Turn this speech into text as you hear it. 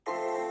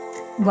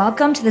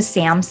Welcome to the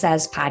Sam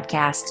Says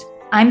podcast.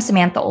 I'm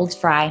Samantha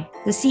Olds-Fry,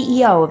 the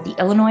CEO of the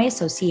Illinois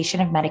Association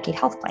of Medicaid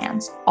Health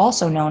Plans,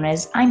 also known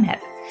as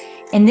IMHIP.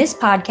 In this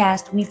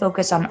podcast, we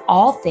focus on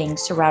all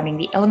things surrounding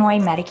the Illinois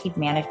Medicaid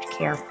Managed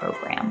Care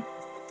Program.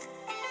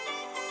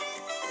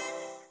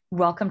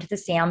 Welcome to the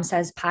Sam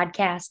Says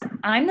podcast.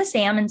 I'm the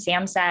Sam in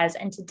Sam Says,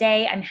 and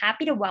today I'm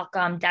happy to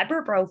welcome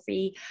Deborah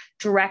Brophy,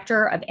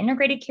 Director of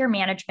Integrated Care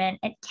Management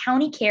at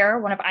County Care,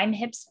 one of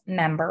IMHIP's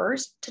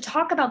members, to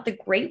talk about the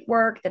great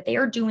work that they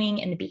are doing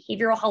in the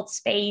behavioral health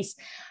space.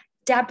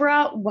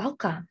 Deborah,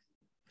 welcome.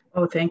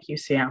 Oh, thank you,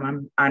 Sam.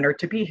 I'm honored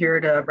to be here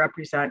to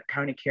represent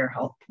County Care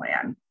Health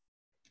Plan.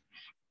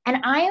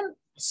 And I am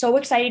so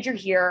excited you're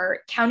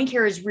here. County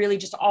Care is really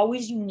just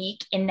always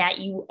unique in that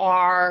you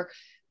are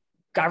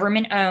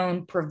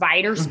government-owned,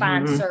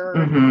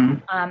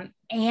 provider-sponsored.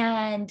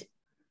 And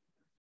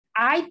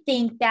I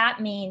think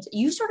that means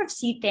you sort of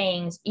see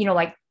things,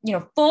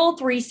 full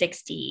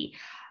 360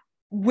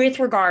 with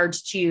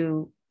regards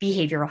to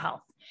behavioral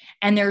health.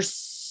 And there's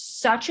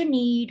such a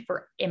need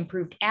for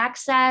improved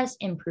access,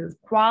 improved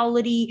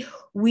quality.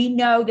 We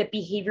know that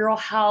behavioral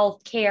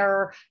health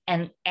care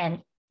and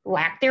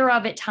lack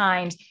thereof at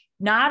times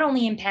not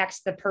only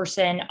impacts the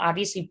person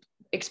obviously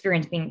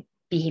experiencing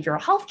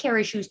behavioral health care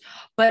issues,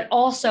 but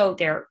also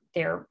their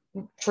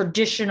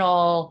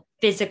traditional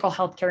physical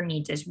healthcare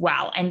needs as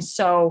well. And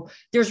so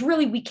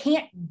we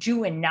can't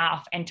do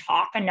enough and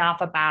talk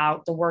enough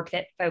about the work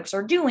that folks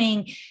are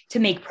doing to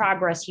make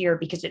progress here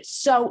because it's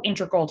so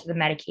integral to the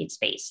Medicaid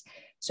space.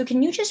 So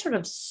can you just sort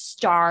of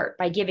start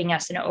by giving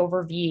us an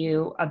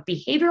overview of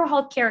behavioral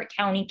health care at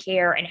County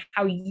Care and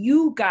how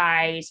you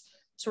guys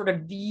sort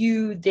of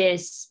view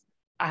this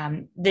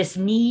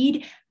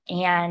need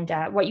and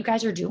what you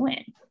guys are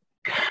doing?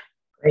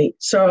 Great.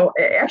 So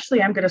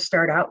actually, I'm going to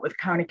start out with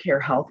County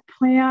Care Health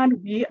Plan.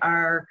 We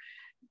are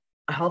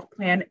a health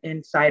plan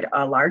inside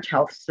a large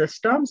health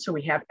system. So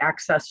we have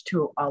access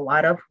to a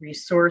lot of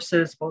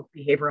resources, both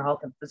behavioral health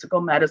and physical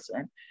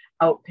medicine,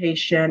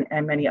 outpatient,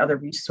 and many other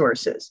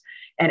resources.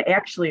 And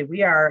actually,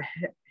 we are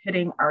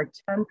hitting our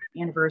 10th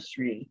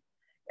anniversary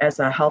as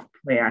a health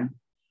plan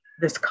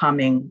this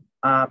coming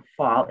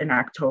fall in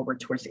October,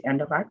 towards the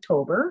end of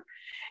October.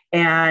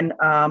 And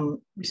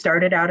we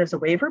started out as a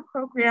waiver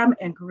program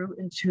and grew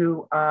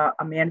into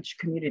a managed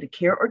community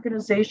care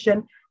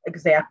organization,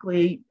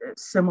 exactly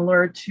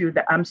similar to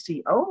the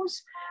MCOs.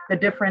 The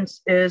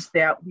difference is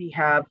that we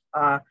have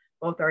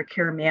both our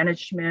care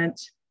management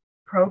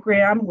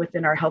program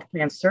within our health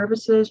plan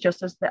services,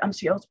 just as the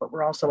MCOs, but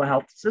we're also a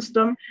health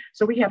system.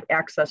 So we have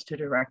access to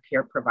direct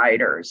care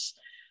providers.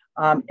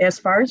 As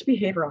far as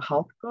behavioral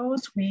health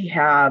goes, we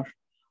have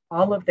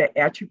all of the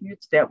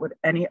attributes that would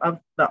any of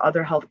the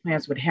other health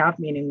plans would have,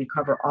 meaning we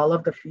cover all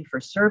of the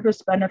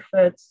fee-for-service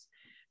benefits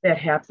that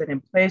have been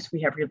in place. We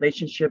have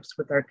relationships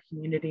with our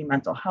community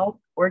mental health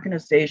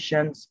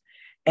organizations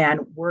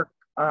and work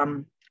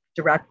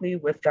directly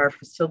with our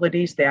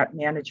facilities that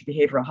manage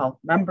behavioral health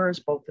members,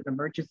 both in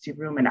emergency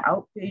room and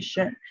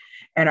outpatient.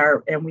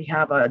 And we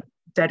have a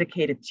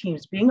dedicated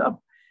teams. Being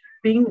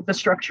the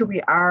structure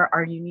we are,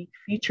 our unique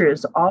feature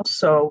is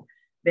also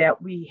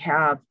that we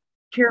have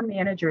care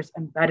managers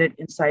embedded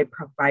inside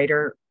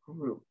provider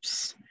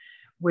groups,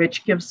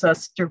 which gives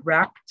us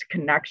direct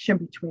connection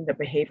between the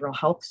behavioral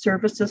health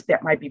services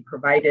that might be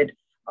provided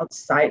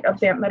outside of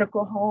that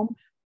medical home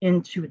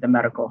into the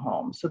medical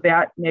home. So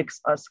that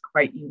makes us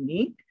quite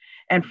unique.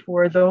 And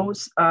for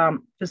those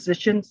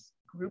physicians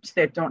groups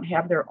that don't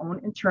have their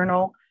own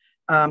internal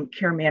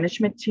care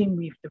management team,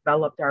 we've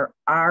developed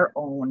our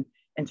own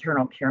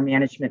internal care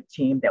management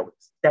team that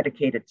was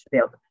dedicated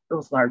to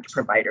those large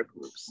provider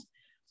groups.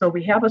 So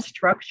we have a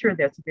structure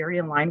that's very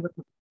in line with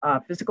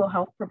physical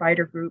health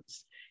provider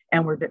groups,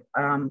 and we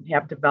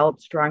have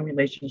developed strong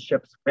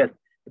relationships with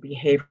the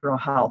behavioral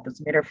health. As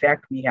a matter of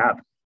fact, we have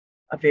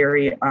a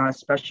very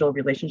special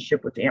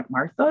relationship with Aunt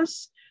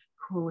Martha's,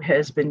 who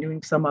has been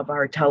doing some of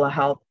our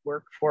telehealth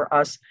work for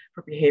us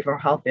for behavioral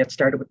health that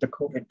started with the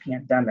COVID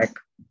pandemic.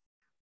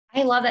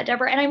 I love that,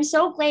 Deborah. And I'm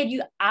so glad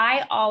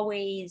I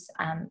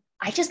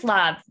just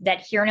love that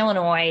here in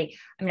Illinois,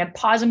 I'm going to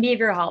pause on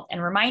behavioral health and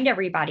remind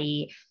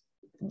everybody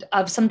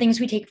of some things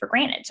we take for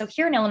granted. So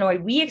here in Illinois,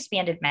 we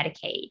expanded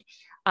Medicaid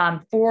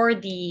for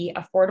the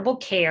affordable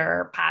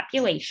care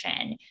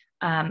population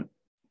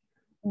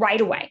right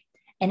away.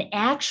 And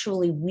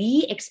actually,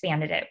 we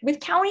expanded it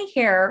with County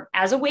Care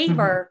as a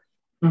waiver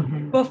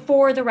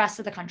before the rest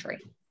of the country.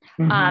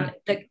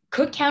 The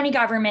Cook County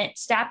government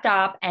stepped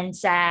up and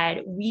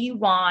said, we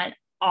want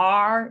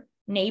our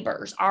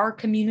neighbors, our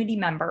community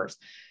members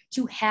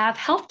to have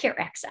healthcare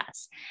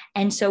access.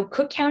 And so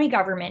Cook County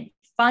government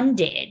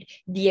funded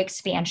the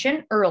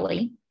expansion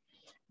early.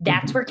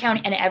 That's where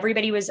county and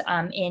everybody was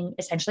in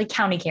essentially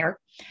County Care.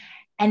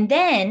 And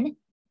then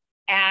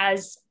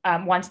as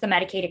once the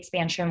Medicaid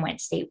expansion went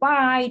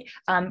statewide,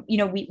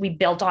 we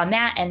built on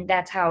that. And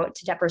that's how,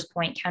 to Deborah's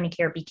point, County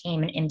Care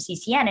became an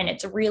MCCN. And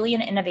it's really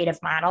an innovative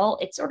model.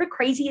 It's sort of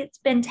crazy. It's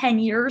been 10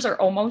 years or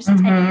almost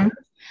 10 years.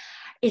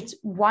 It's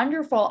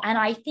wonderful. And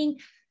I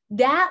think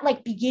that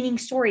like beginning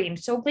story, I'm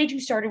so glad you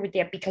started with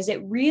that, because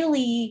it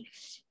really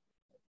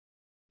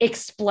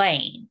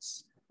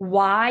explains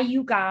why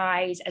you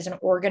guys as an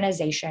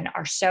organization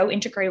are so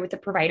integrated with the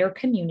provider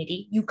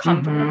community. You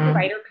come from the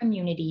provider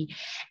community,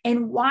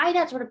 and why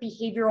that sort of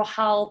behavioral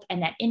health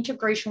and that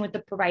integration with the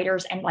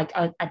providers and like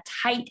a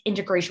tight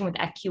integration with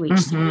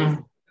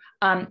FQHC.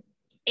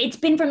 It's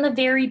been from the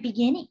very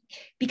beginning,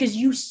 because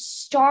you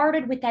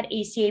started with that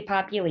ACA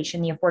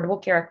population, the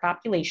Affordable Care Act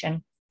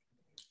population,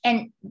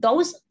 and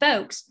those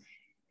folks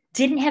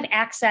didn't have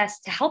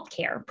access to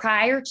healthcare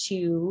prior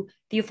to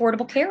the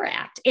Affordable Care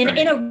Act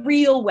in a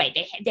real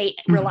way. They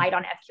relied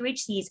on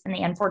FQHCs, and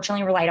they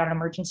unfortunately relied on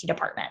emergency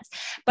departments.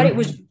 But it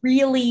was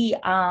really,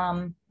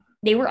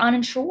 they were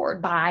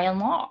uninsured by and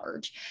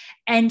large.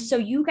 And so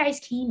you guys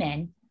came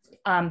in,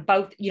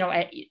 both,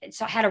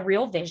 so had a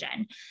real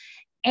vision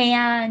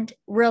and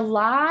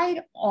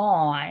relied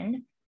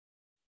on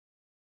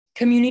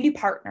community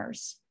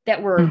partners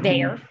that were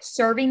there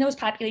serving those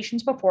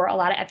populations before. A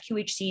lot of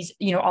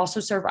FQHCs, also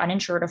serve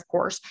uninsured, of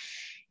course.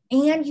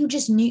 And you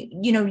just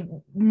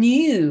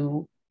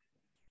knew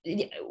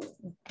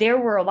there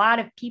were a lot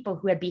of people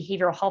who had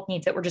behavioral health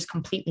needs that were just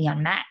completely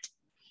unmet.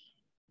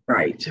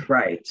 Right.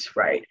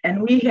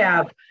 And we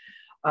have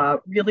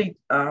really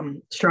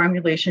strong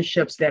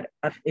relationships at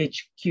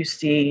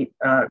FHQC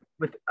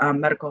with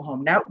Medical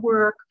Home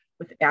Network,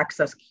 with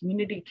Access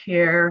Community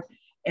Care,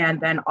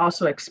 and then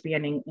also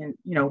expanding in,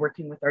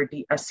 working with our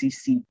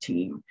DSCC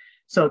team.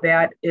 So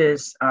that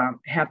is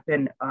have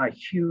been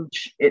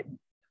huge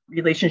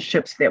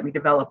relationships that we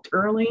developed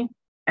early,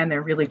 and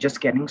they're really just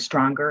getting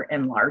stronger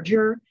and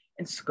larger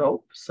in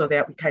scope, so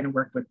that we kind of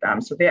work with them.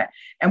 So that,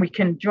 and we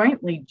can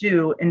jointly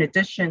do, in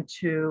addition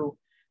to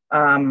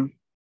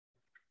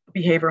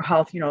behavioral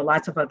health,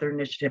 lots of other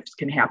initiatives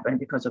can happen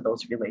because of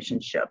those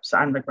relationships,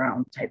 on the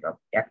ground type of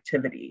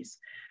activities.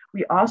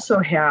 We also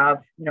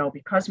have,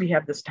 because we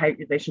have this tight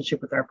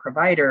relationship with our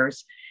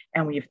providers,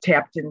 and we've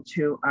tapped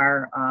into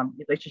our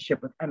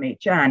relationship with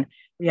MHN,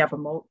 we have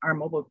our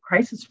mobile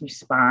crisis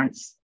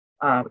response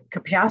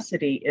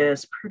capacity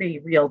is pretty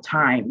real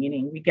time,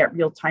 meaning we get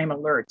real time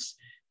alerts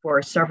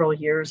for several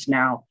years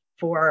now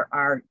for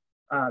our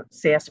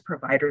SAS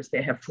providers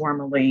that have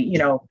formerly,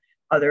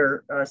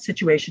 other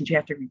situations you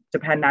have to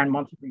depend on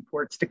monthly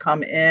reports to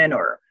come in,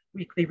 or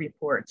weekly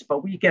reports,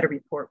 but we get a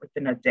report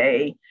within a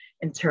day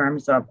in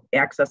terms of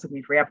access, and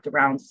we've wrapped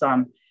around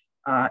some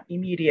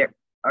immediate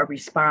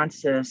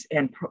responses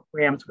and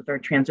programs with our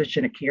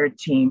transition of care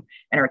team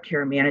and our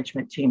care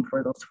management team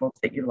for those folks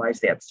that utilize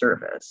that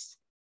service.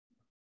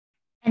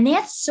 And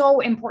that's so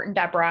important,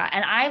 Deborah.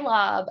 And I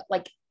love,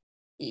 like,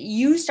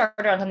 you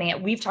started on something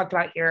that we've talked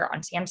about here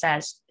on Sam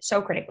Says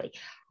so critically: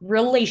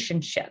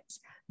 relationships.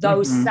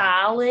 Those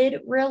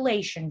solid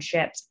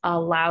relationships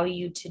allow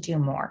you to do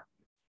more.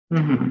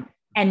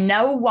 And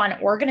no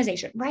one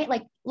organization, right?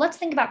 Like, let's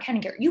think about County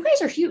Care. You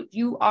guys are huge.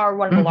 You are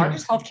one of the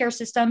largest healthcare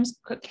systems,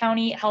 Cook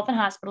County Health and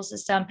Hospital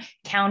System,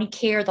 County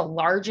Care, the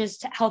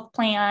largest health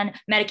plan,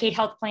 Medicaid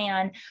health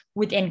plan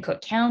within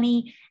Cook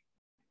County.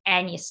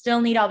 And you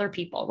still need other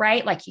people,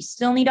 right? Like, you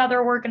still need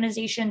other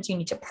organizations. You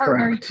need to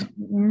partner. Correct.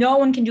 No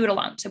one can do it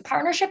alone. So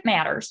partnership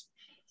matters,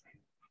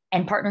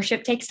 and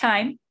partnership takes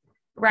time,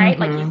 right?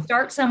 Like, you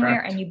start somewhere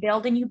and you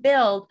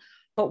build.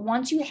 But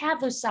once you have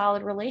those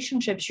solid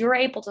relationships, you're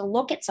able to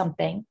look at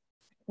something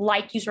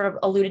like you sort of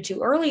alluded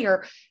to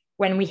earlier.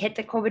 When we hit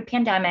the COVID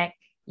pandemic,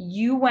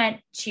 you went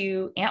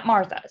to Aunt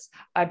Martha's,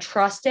 a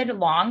trusted,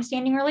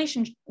 long-standing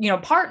relationship,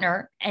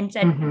 partner, and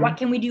said, what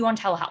can we do on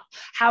telehealth?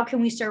 How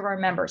can we serve our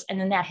members? And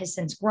then that has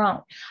since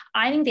grown.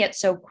 I think that's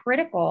so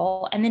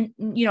critical. And then,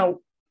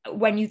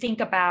 when you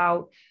think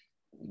about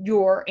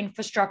your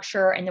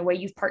infrastructure and the way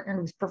you've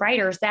partnered with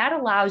providers, that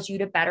allows you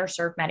to better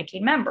serve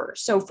Medicaid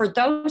members. So for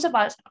those of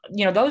us,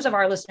 those of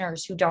our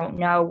listeners who don't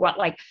know what,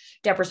 like,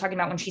 Deborah's talking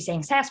about when she's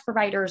saying SAS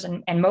providers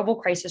and mobile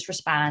crisis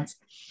response,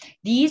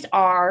 these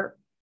are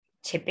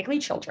typically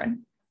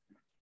children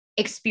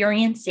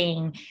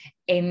experiencing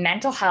a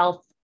mental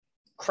health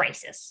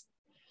crisis.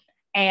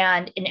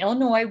 And in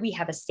Illinois, we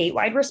have a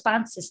statewide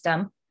response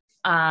system.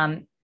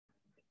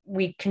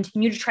 We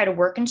continue to try to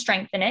work and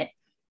strengthen it,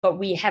 but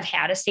we have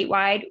had a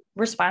statewide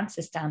response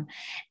system.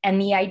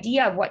 And the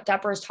idea of what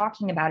Deborah is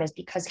talking about is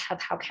because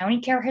of how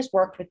County Care has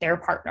worked with their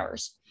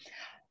partners.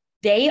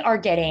 They are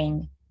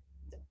getting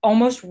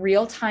almost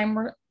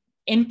real-time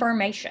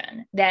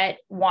information that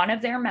one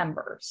of their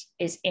members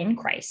is in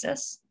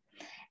crisis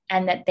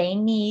and that they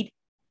need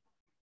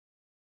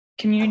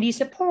community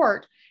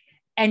support.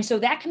 And so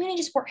that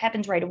community support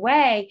happens right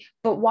away.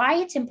 But why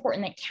it's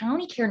important that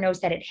County Care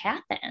knows that it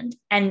happened,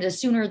 and the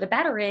sooner the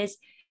better, is,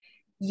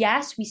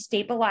 yes, we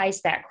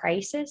stabilize that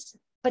crisis,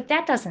 but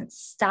that doesn't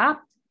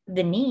stop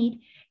the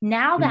need.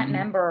 Now that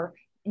member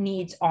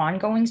needs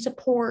ongoing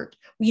support.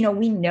 We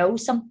know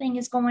something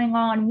is going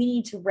on. We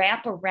need to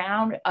wrap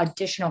around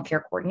additional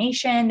care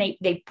coordination.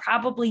 They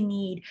probably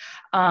need,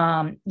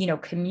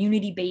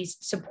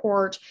 community-based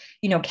support,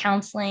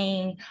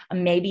 counseling,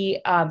 maybe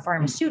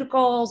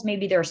pharmaceuticals,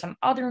 maybe there are some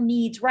other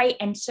needs, right?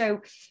 And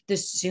so the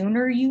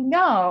sooner you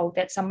know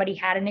that somebody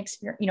had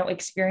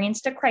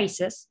experienced a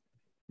crisis,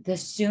 the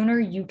sooner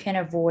you can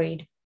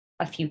avoid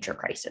a future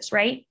crisis,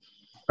 right?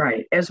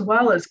 Right, as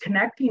well as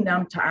connecting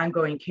them to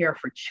ongoing care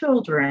for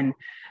children,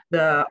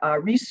 the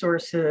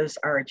resources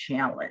are a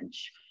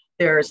challenge.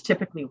 There's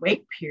typically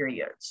wait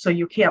periods, so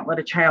you can't let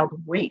a child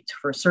wait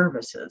for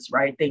services,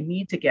 right? They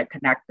need to get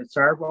connected.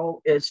 So our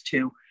role is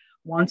to,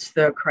 once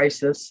the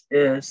crisis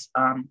is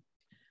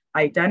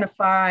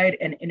identified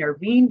and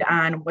intervened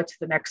on, what's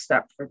the next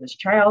step for this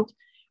child?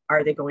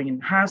 Are they going in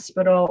the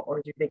hospital,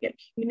 or do they get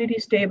community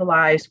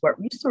stabilized? What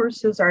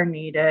resources are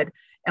needed?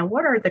 And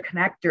what are the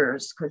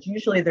connectors? Because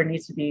usually there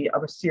needs to be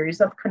a series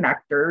of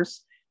connectors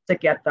to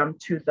get them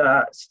to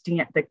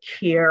the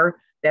care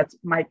that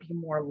might be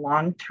more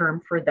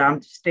long-term for them,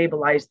 to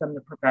stabilize them,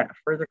 to prevent a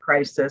further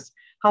crisis,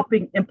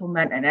 helping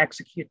implement and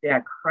execute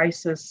that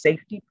crisis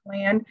safety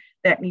plan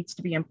that needs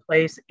to be in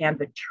place, and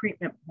the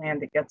treatment plan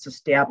that gets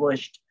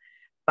established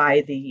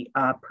by the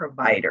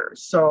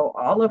providers. So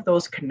all of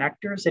those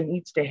connectors, it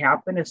needs to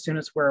happen as soon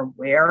as we're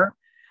aware.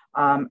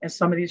 And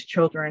some of these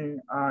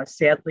children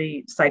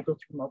sadly cycle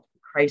through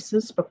multiple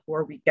crises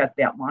before we get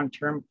that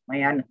long-term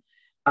plan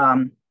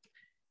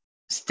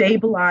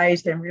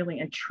stabilized and really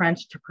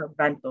entrenched to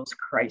prevent those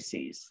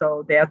crises.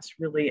 So that's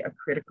really a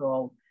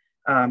critical,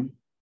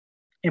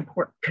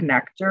 important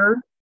connector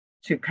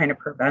to kind of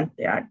prevent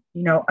that.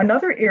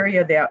 Another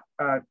area that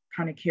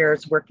County Care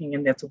is working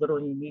in that's a little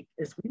unique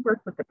is we work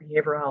with the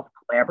Behavioral Health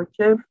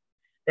Collaborative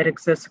that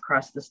exists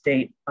across the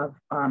state of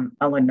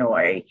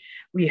Illinois.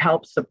 We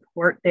help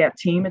support that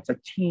team. It's a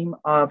team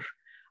of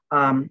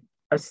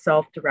a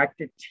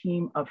self-directed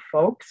team of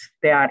folks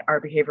that are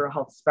behavioral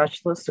health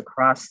specialists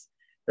across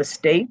the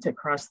state,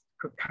 across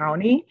Cook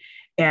County,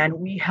 and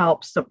we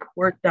help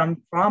support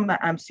them from an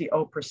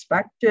MCO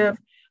perspective.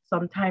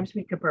 Sometimes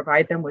we could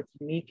provide them with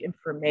unique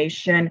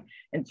information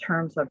in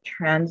terms of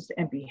trends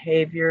and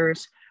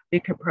behaviors. We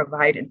could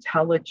provide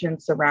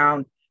intelligence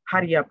around how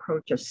do you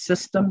approach a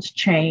systems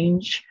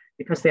change,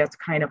 because that's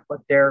kind of what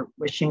they're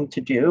wishing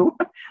to do.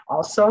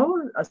 Also,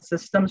 a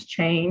systems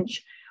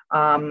change.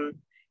 And,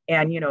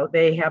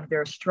 they have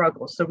their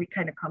struggles. So we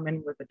kind of come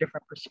in with a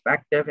different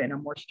perspective and a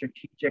more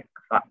strategic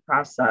thought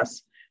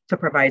process to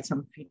provide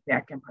some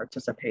feedback and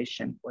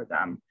participation for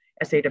them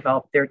as they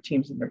develop their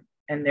teams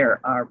and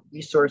their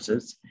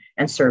resources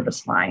and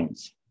service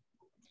lines.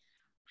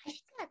 I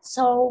think that's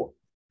so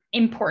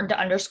important to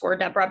underscore,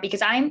 Deborah,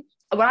 because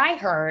what I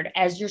heard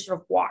as you're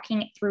sort of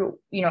walking through,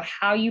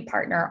 how you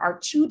partner are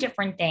two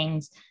different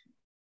things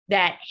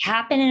that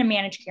happen in a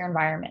managed care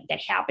environment,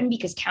 that happen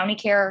because County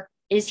Care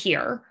is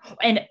here.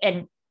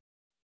 And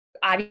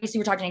obviously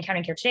we're talking in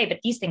County Care today, but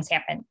these things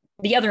happen.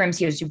 The other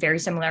MCOs do very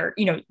similar,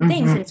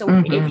 things. And so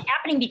it's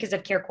happening because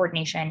of care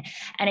coordination,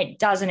 and it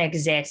doesn't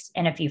exist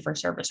in a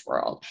fee-for-service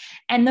world.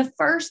 And the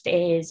first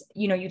is,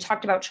 you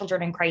talked about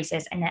children in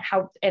crisis, and that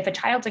how if a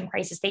child's in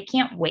crisis, they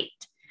can't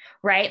wait.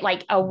 Right?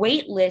 Like a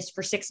wait list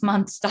for 6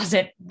 months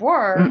doesn't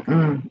work.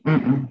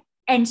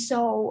 And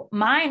so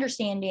my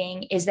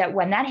understanding is that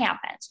when that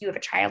happens, you have a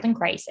child in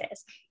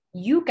crisis,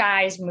 you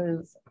guys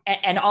move,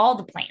 and all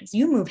the plans,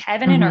 you move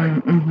heaven and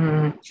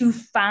earth to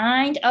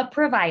find a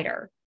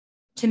provider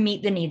to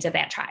meet the needs of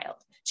that child,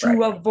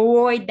 to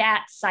avoid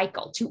that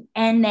cycle, to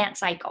end that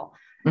cycle.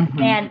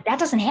 And that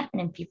doesn't happen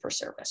in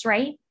fee-for-service,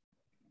 right?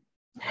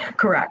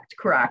 Correct.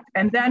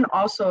 And then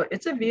also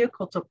it's a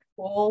vehicle to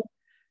pull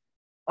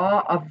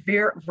a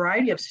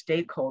variety of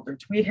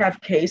stakeholders. We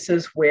have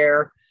cases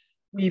where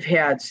we've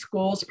had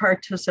schools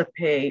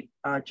participate,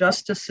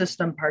 justice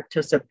system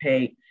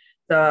participate,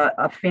 the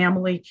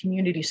family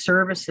community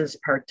services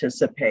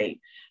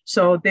participate.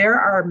 So there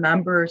are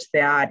members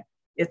that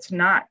it's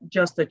not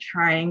just a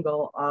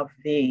triangle of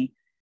the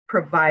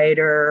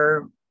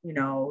provider,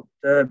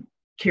 the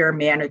care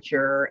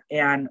manager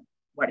and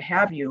what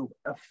have you,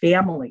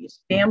 families.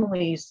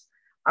 Families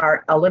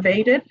are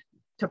elevated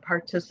to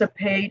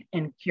participate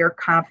in care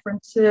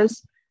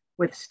conferences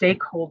with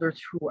stakeholders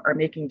who are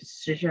making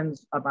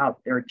decisions about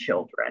their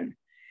children.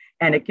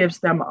 And it gives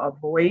them a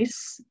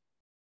voice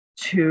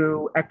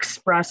to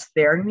express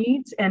their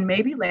needs and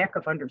maybe lack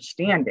of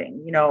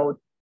understanding,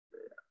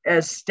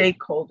 as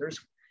stakeholders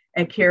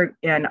and care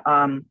and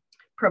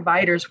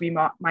providers, we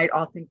might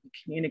all think we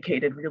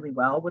communicated really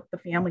well with the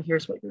family.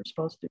 Here's what you're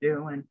supposed to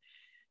do. And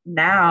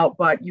now,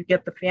 but you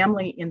get the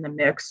family in the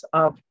mix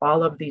of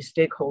all of these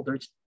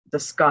stakeholders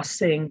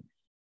discussing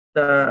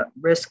the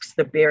risks,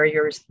 the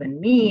barriers, the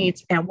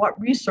needs, and what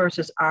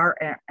resources are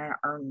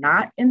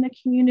not in the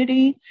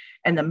community,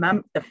 and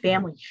the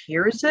family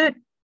hears it.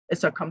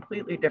 It's a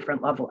completely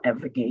different level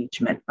of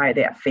engagement by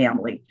that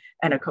family,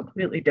 and a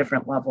completely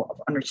different level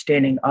of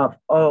understanding of,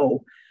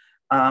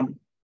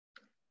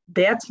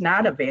 that's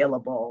not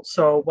available.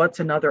 So what's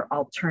another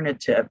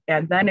alternative?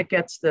 And then it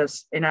gets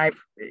this, and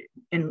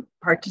in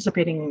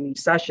participating in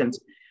these sessions,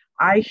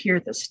 I hear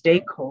the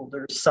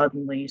stakeholders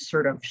suddenly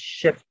sort of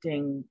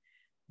shifting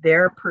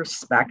their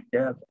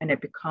perspective, and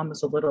it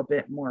becomes a little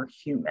bit more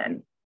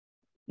human.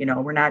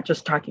 We're not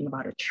just talking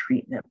about a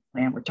treatment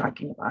plan, we're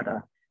talking about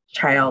a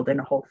child and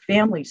a whole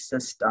family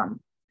system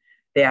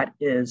that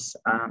is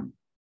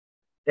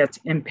that's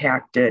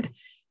impacted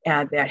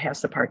and that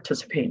has to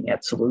participate in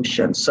that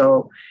solution.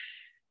 So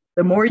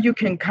the more you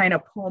can kind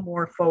of pull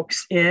more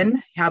folks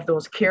in, have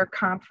those care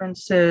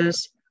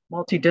conferences,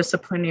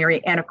 multidisciplinary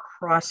and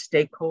across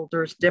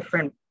stakeholders,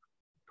 different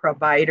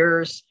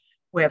providers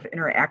who have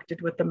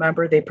interacted with the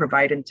member, they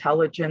provide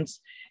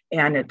intelligence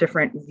and a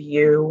different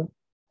view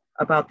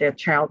about that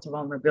child's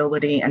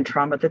vulnerability and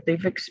trauma that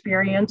they've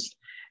experienced.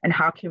 And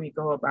how can we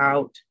go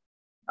about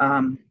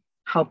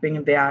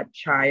helping that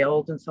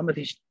child, and some of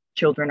these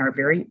children are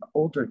very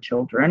older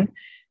children,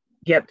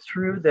 get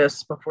through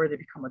this before they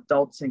become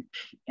adults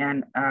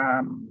and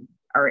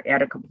are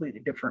at a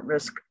completely different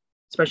risk,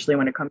 especially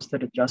when it comes to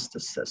the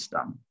justice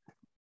system.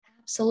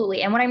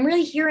 Absolutely. And what I'm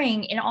really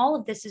hearing in all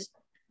of this is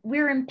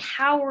we're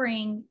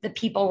empowering the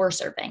people we're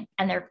serving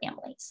and their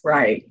families.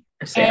 Right.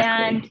 Exactly.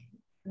 And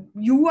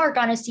you are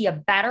going to see a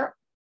better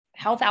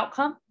health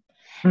outcome.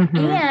 Mm-hmm.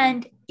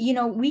 And,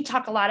 we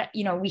talk a lot,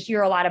 we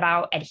hear a lot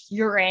about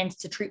adherence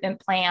to treatment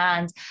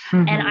plans.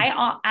 Mm-hmm.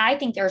 And I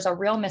think there's a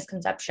real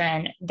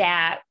misconception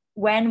that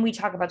when we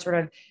talk about sort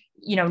of,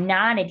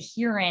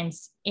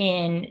 non-adherence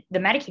in the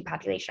Medicaid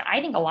population,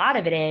 I think a lot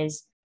of it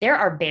is there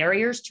are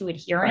barriers to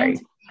adherence,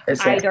 right.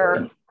 Exactly.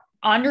 Either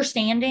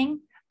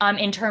understanding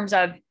in terms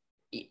of,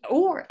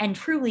 and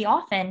truly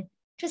often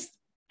just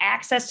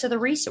access to the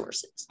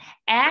resources,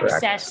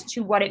 access Correct.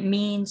 to what it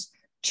means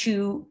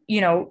to,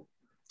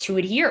 to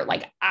adhere.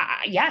 Like,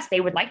 yes, they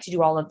would like to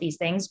do all of these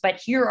things,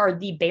 but here are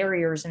the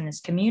barriers in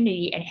this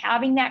community. And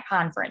having that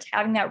conference,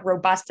 having that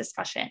robust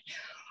discussion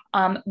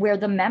where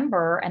the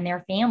member and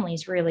their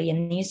families really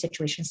in these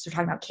situations, they're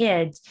talking about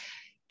kids,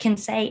 can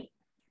say,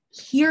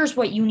 here's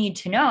what you need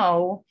to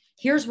know.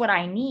 Here's what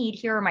I need.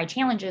 Here are my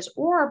challenges.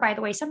 Or by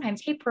the way,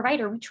 sometimes, hey,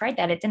 provider, we tried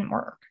that. It didn't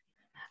work.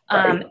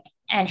 Right.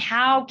 And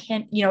how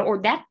can, or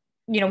that,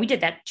 we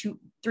did that 2-3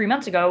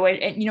 months ago.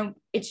 And,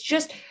 it's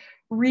just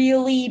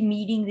really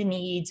meeting the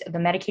needs of the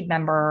Medicaid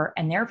member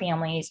and their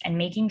families and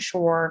making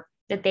sure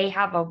that they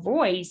have a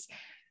voice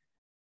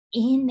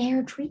in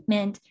their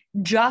treatment,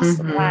 just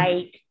Mm-hmm.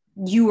 like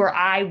you or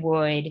I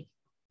would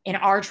in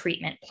our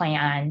treatment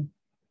plan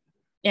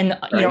in the,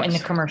 Right. in the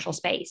commercial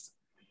space.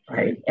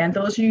 Right. And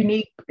those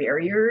unique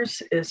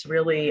barriers is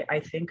really,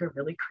 I think, a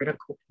really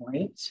critical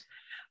point.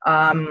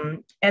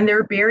 And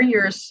their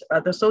barriers,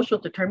 the social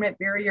determinant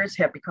barriers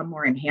have become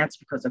more enhanced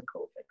because of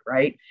COVID,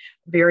 right?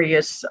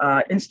 Various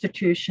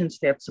institutions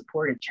that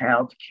supported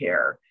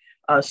childcare,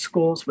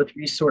 schools with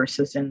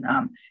resources, and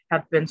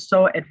have been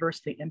so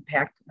adversely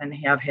impacted and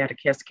have had a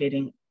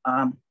cascading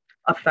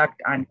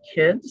effect on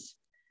kids.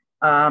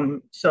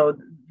 So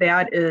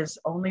that is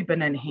only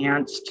been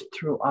enhanced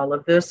through all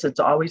of this. It's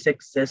always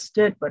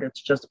existed, but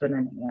it's just been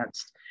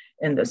enhanced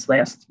in this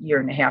last year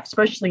and a half,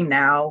 especially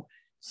now,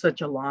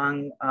 such a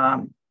long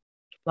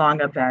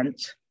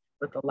event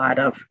with a lot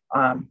of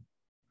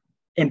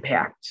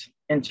impact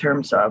in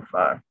terms of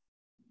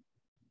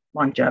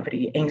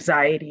longevity,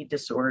 anxiety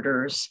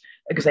disorders,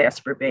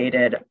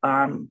 exacerbated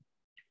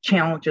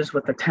challenges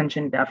with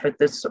attention deficit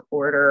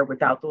disorder.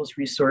 Without those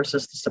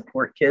resources to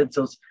support kids,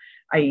 those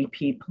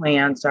IEP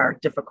plans are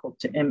difficult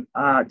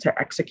to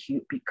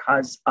execute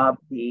because of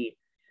the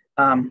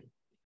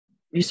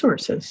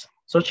resources,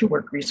 social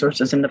work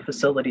resources in the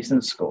facilities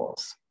and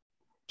schools.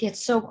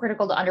 It's so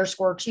critical to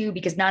underscore too,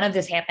 because none of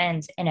this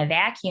happens in a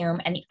vacuum.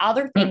 And the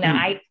other thing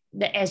that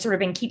has sort of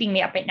been keeping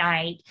me up at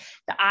night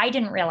that I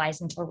didn't realize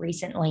until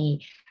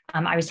recently,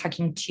 I was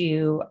talking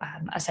to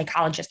a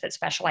psychologist that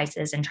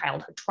specializes in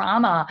childhood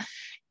trauma.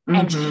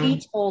 And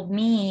she told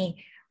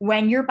me,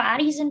 when your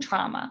body's in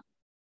trauma,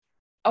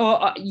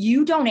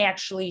 you don't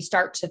actually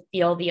start to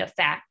feel the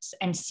effects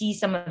and see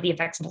some of the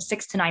effects until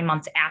 6 to 9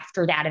 months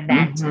after that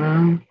event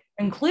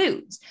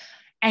concludes.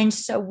 And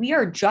so we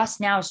are just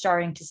now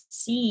starting to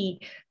see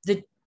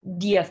the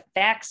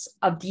effects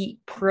of the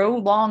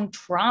prolonged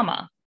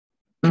trauma,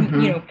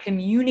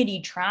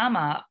 community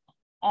trauma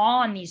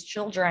on these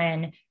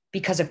children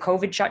because of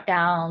COVID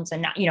shutdowns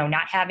and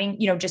not having,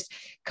 just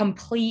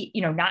complete,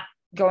 not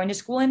going to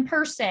school in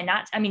person,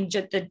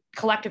 just the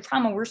collective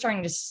trauma. We're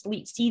starting to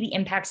see the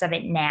impacts of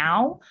it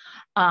now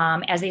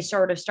as they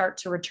sort of start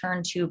to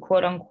return to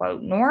quote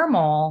unquote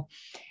normal.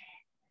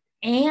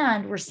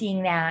 And we're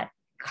seeing that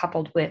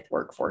coupled with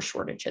workforce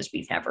shortages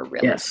we've never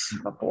really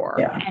seen before.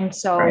 Yeah. And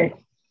so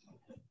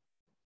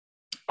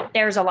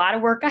there's a lot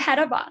of work ahead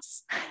of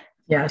us.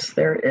 Yes,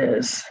 there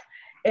is.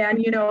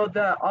 And,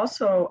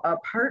 also a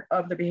part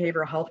of the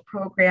behavioral health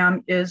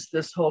program is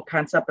this whole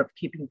concept of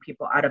keeping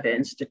people out of an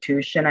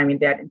institution. I mean,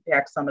 that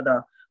impacts some of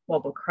the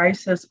mobile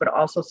crisis, but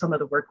also some of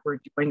the work we're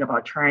doing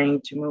about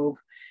trying to move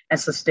and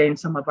sustain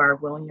some of our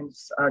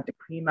Williams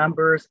decree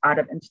members out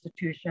of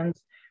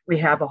institutions. We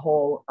have a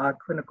whole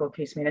clinical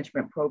case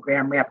management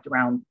program wrapped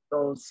around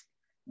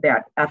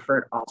that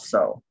effort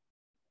also.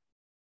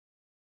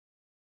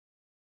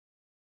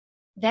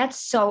 That's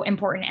so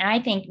important. And I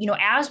think,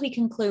 as we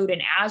conclude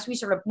and as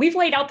we've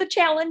laid out the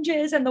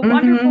challenges and the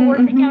wonderful work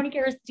that County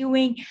Care is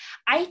doing,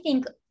 I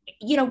think,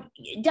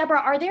 Deborah,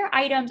 are there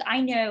items,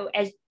 I know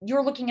as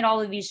you're looking at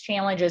all of these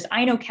challenges,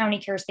 I know County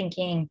Care is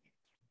thinking,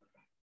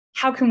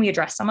 how can we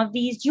address some of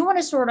these? Do you want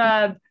to sort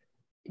of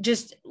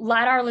just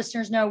let our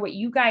listeners know what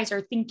you guys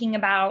are thinking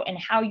about and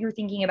how you're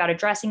thinking about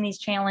addressing these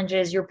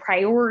challenges, your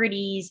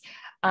priorities?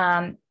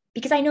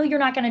 Because I know you're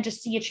not going to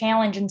just see a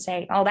challenge and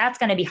say, oh, that's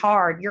going to be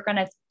hard.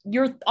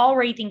 You're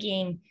already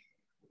thinking,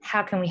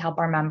 how can we help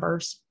our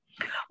members?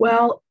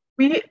 Well,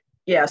 we're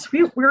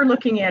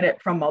looking at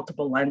it from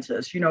multiple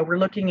lenses. We're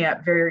looking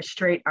at very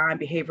straight on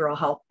behavioral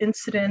health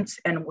incidents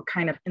and what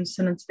kind of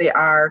incidents they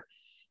are,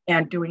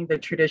 and doing the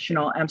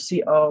traditional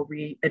MCO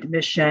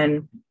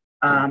readmission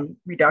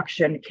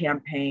reduction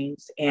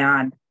campaigns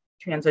and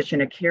transition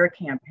to care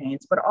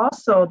campaigns, but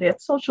also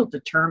that social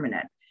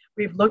determinant.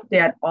 We've looked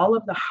at all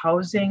of the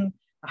housing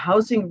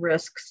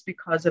risks,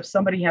 because if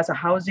somebody has a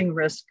housing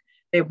risk,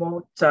 they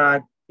won't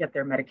get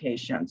their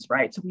medications,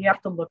 right? So we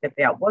have to look at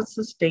that. What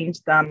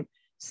sustains them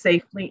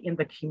safely in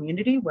the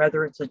community,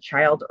 whether it's a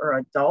child or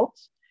adult?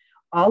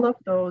 All of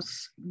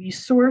those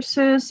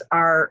resources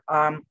are,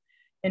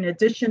 in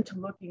addition to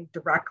looking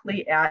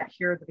directly at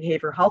here are the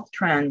behavioral health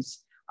trends,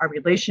 our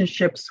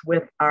relationships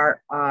with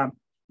our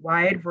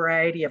wide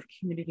variety of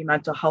community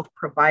mental health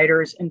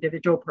providers,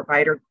 individual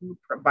provider, group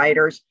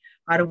providers.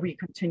 How do we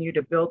continue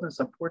to build and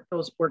support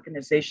those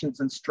organizations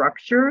and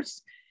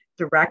structures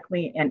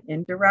directly and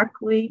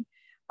indirectly?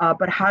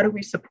 But how do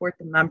we support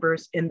the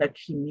members in the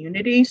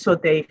community so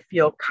they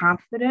feel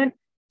confident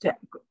to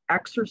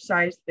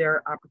exercise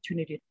their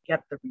opportunity to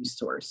get the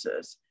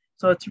resources?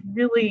 So it's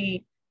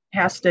really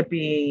has to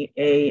be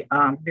a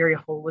very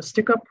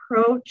holistic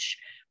approach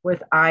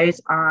with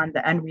eyes on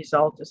the end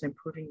result is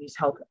improving these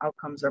health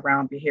outcomes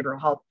around behavioral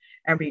health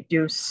and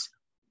reduce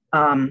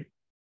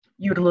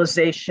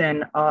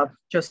utilization of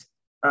just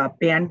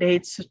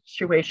Band-Aid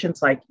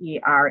situations like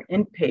ER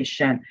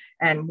inpatient,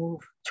 and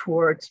move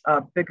towards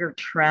a bigger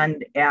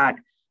trend at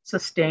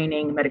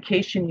sustaining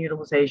medication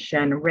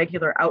utilization,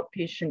 regular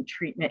outpatient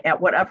treatment at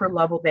whatever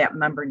level that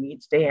member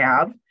needs to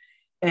have,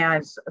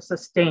 and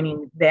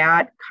sustaining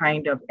that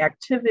kind of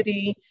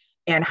activity.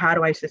 And how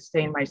do I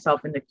sustain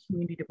myself in the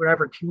community,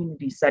 whatever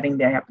community setting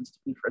that happens to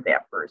be for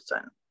that person?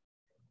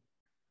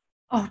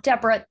 Oh,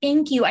 Deborah,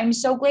 thank you. I'm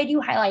so glad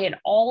you highlighted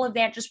all of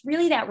that. Just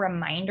really that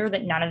reminder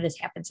that none of this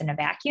happens in a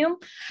vacuum.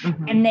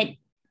 Mm-hmm. And that,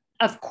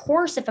 of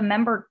course, if a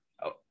member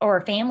or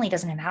a family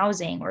doesn't have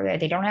housing, or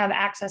they don't have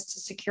access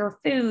to secure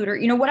food,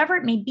 or, whatever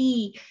it may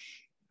be,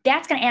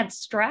 that's going to add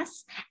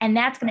stress, and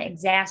that's going to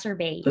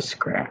exacerbate the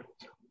scratch.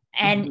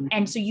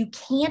 And so you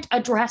can't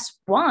address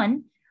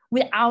one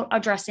without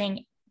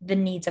addressing the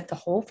needs of the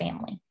whole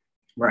family.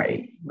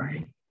 Right.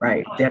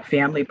 That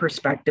family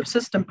perspective,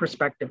 system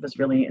perspective is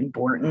really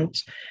important.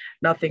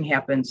 Nothing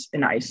happens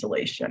in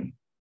isolation.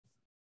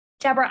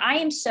 Deborah, I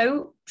am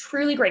so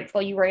truly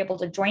grateful you were able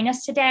to join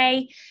us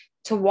today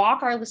to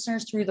walk our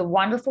listeners through the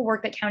wonderful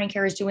work that County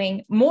Care is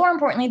doing. More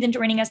importantly than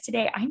joining us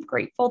today, I'm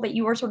grateful that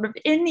you are sort of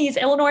in these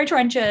Illinois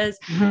trenches,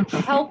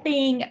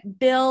 helping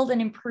build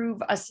and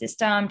improve a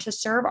system to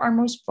serve our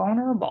most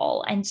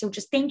vulnerable. And so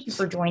just thank you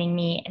for joining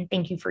me, and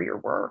thank you for your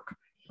work.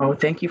 Oh,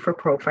 thank you for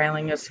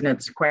profiling us. And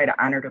it's quite an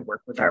honor to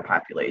work with our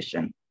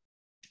population.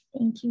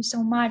 Thank you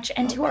so much.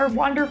 And to our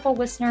wonderful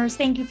listeners,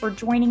 thank you for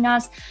joining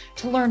us.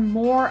 To learn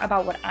more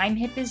about what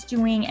IMHIP is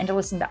doing and to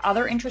listen to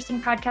other interesting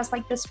podcasts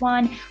like this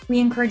one, we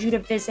encourage you to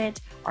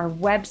visit our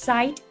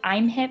website,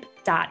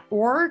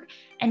 imhip.org.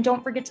 And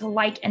don't forget to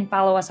like and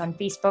follow us on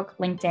Facebook,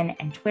 LinkedIn,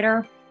 and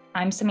Twitter.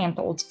 I'm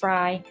Samantha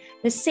Olds-Fry.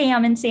 This is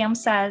Sam, and Sam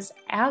says,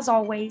 as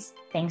always,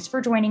 thanks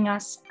for joining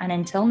us. And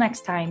until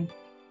next time,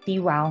 be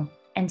well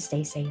and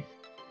stay safe.